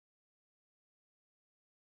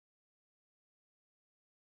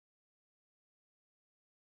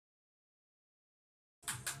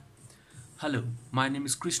Hello, my name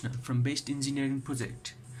is Krishna from Best Engineering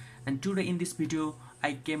Project, and today in this video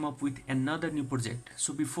I came up with another new project.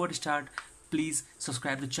 So before I start, please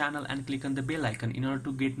subscribe the channel and click on the bell icon in order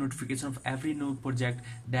to get notification of every new project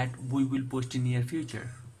that we will post in near future.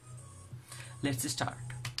 Let's start.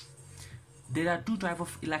 There are two types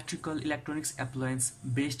of electrical electronics appliance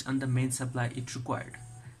based on the main supply it required.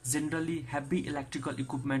 Generally, heavy electrical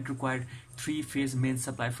equipment required three-phase main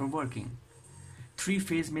supply for working.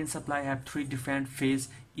 Three-phase main supply have three different phases,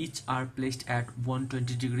 each are placed at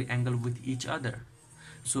 120-degree angle with each other.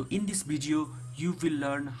 So in this video, you will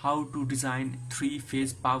learn how to design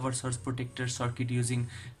three-phase power source protector circuit using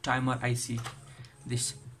timer IC.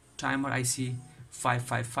 This timer IC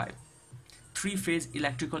 555. Three-phase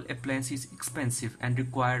electrical appliance is expensive and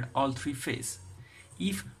required all three phases.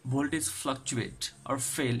 If voltage fluctuate or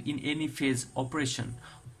fail in any phase, operation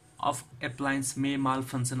of appliance may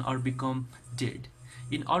malfunction or become dead.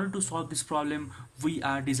 In order to solve this problem, we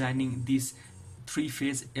are designing this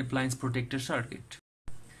three-phase appliance protector circuit.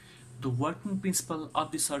 The working principle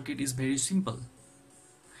of the circuit is very simple.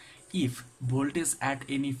 If voltage at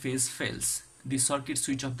any phase fails, the circuit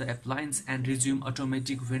switch off the appliance and resume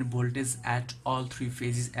automatic when voltage at all three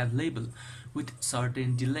phases is available with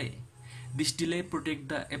certain delay. This delay protects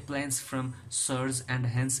the appliance from surge and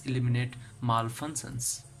hence eliminate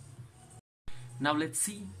malfunctions. Now let's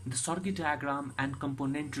see the circuit diagram and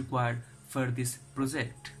component required for this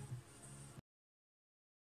project.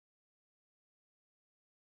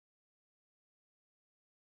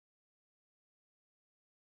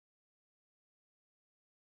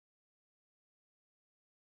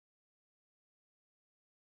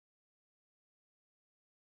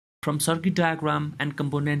 From circuit diagram and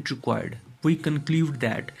component required, we conclude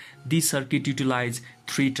that this circuit utilizes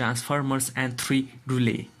three transformers and three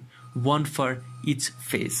relays, one for each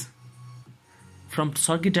phase. From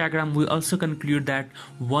circuit diagram, we also conclude that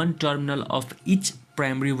one terminal of each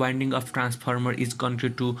primary winding of transformer is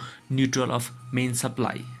connected to neutral of main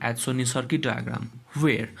supply as shown in circuit diagram,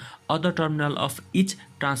 where other terminal of each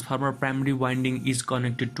transformer primary winding is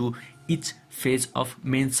connected to each phase of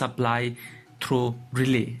main supply through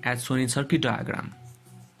relay as shown in circuit diagram.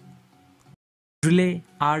 Relay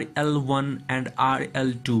RL1 and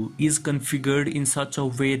RL2 is configured in such a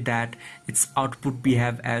way that its output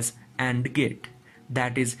behave as AND gate.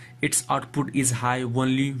 That is, its output is high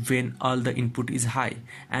only when all the input is high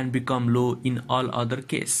and become low in all other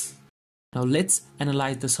case. Now let's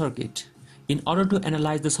analyze the circuit. In order to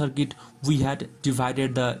analyze the circuit, we had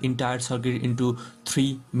divided the entire circuit into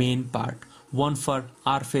three main parts. One for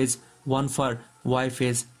R phase, one for Y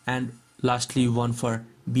phase, and lastly one for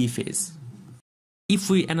B phase. If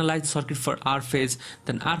we analyze the circuit for R phase,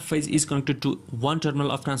 then R phase is connected to one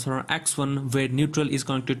terminal of transformer X1 where neutral is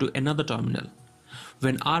connected to another terminal.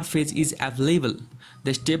 When R phase is available,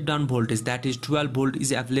 the step down voltage, that is 12 volt,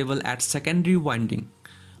 is available at secondary winding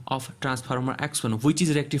of transformer X1, which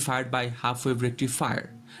is rectified by half wave rectifier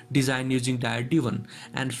designed using diode D1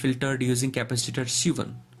 and filtered using capacitor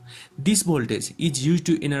C1. This voltage is used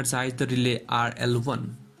to energize the relay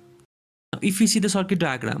RL1. If you see the circuit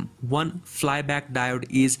diagram, one flyback diode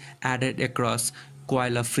is added across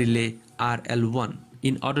coil of relay RL1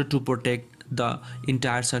 in order to protect the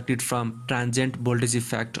entire circuit from transient voltage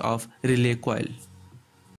effect of relay coil.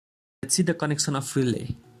 Let's see the connection of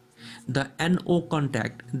relay. The NO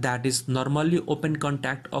contact, that is normally open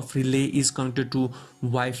contact of relay, is connected to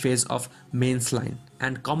Y phase of mains line,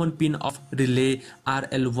 and common pin of relay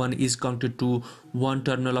RL1 is connected to one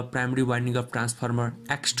terminal of primary winding of transformer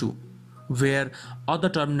X2, where other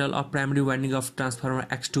terminal of primary winding of transformer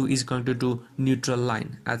X2 is connected to neutral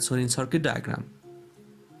line as shown in circuit diagram.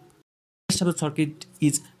 The rest of the circuit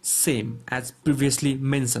is same as previously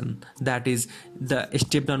mentioned, that is, the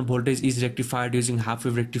step down voltage is rectified using half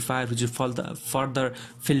wave rectifier, which is further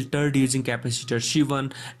filtered using capacitor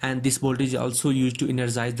C1, and this voltage is also used to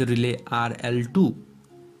energize the relay RL2.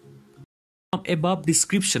 From above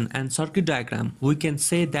description and circuit diagram, we can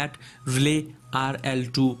say that relay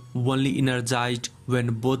RL2 only energized when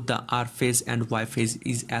both the R phase and Y phase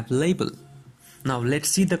is available. Now let's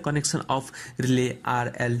see the connection of relay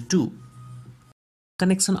RL2.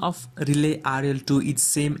 Connection of relay RL2 is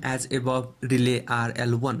same as above relay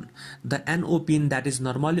RL1. The NO pin, that is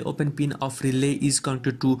normally open pin of relay, is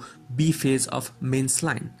connected to B phase of mains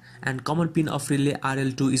line, and common pin of relay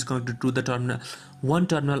RL2 is connected to the one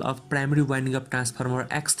terminal of primary winding of transformer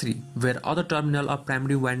X3, where other terminal of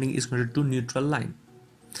primary winding is connected to neutral line.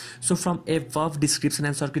 So from above description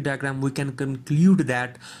and circuit diagram, we can conclude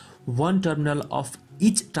that one terminal of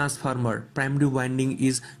each transformer primary winding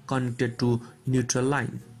is connected to neutral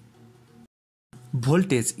line.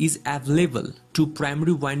 Voltage is available to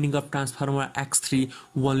primary winding of transformer X3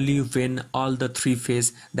 only when all the three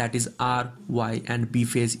phase, that is R, Y and B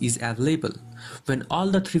phase, is available. When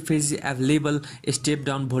all the three phases is available, a step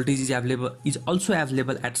down voltage is also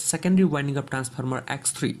available at secondary winding of transformer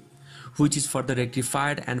X3, which is further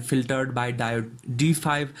rectified and filtered by diode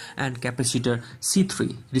D5 and capacitor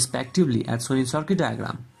C3 respectively as shown in circuit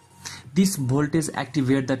diagram. This voltage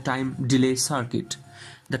activates the time delay circuit.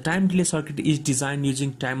 The time delay circuit is designed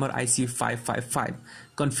using timer IC555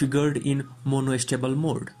 configured in monostable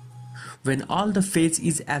mode. When all the phase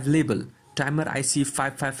is available, timer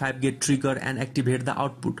IC555 get triggered and activate the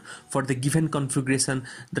output. For the given configuration,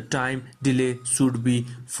 the time delay should be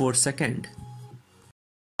 4 seconds.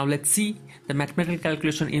 Now let's see the mathematical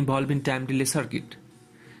calculation involving time delay circuit.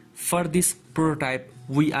 For this prototype,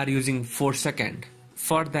 we are using 4 seconds.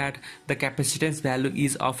 For that, the capacitance value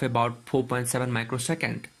is of about 4.7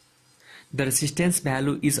 microsecond. The resistance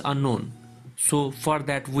value is unknown, so for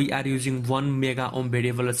that we are using 1 mega ohm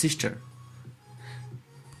variable resistor.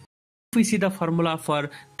 If we see the formula for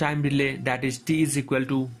time delay, that is T is equal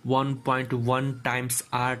to 1.1 times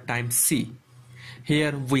R times C.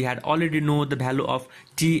 Here we had already know the value of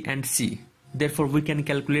T and C. Therefore we can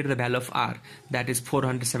calculate the value of R, that is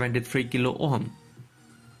 473 kilo ohm.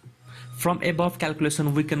 From above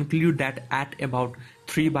calculation, we conclude that at about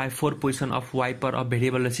 3/4 position of wiper of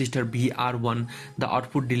variable resistor VR1, the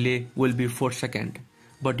output delay will be 4 seconds.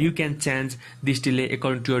 But you can change this delay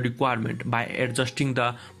according to your requirement by adjusting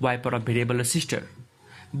the wiper of variable resistor.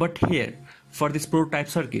 But here, for this prototype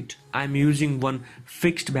circuit, I am using one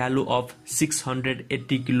fixed value of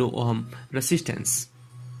 680 kilo ohm resistance.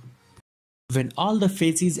 When all the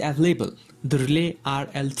phase is available, the relay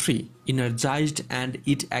RL3 energized and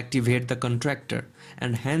it activate the contactor,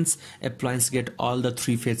 and hence appliance get all the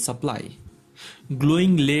three phase supply.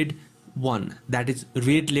 Glowing LED 1, that is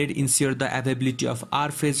red LED, ensure the availability of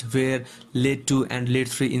R phase, where LED 2 and LED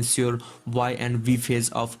 3 ensure Y and V phase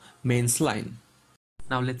of mains line.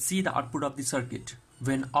 Now let's see the output of the circuit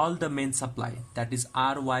when all the main supply, that is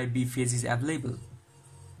R, Y, B phase is available.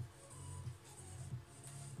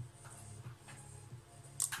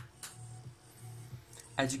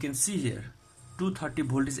 As you can see here, 230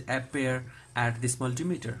 voltage appear at this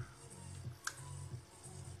multimeter.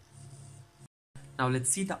 Now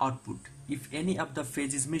let's see the output. If any of the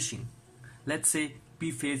phase is missing, let's say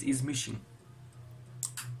P phase is missing.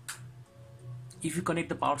 If you connect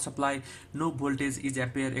the power supply, no voltage is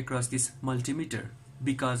appear across this multimeter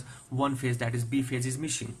because one phase, that is B phase, is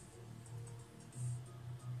missing.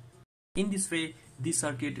 In this way, this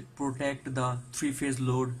circuit protect the three-phase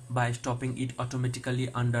load by stopping it automatically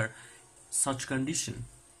under such condition.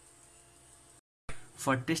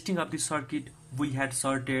 For testing of this circuit, we had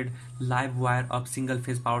sorted live wire of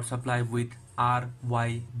single-phase power supply with R,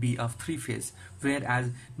 Y, B of three-phase,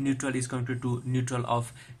 whereas neutral is connected to neutral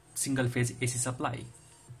of single-phase AC supply.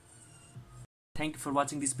 Thank you for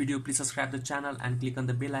watching this video. Please subscribe the channel and click on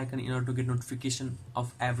the bell icon in order to get notification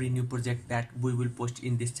of every new project that we will post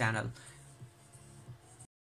in this channel.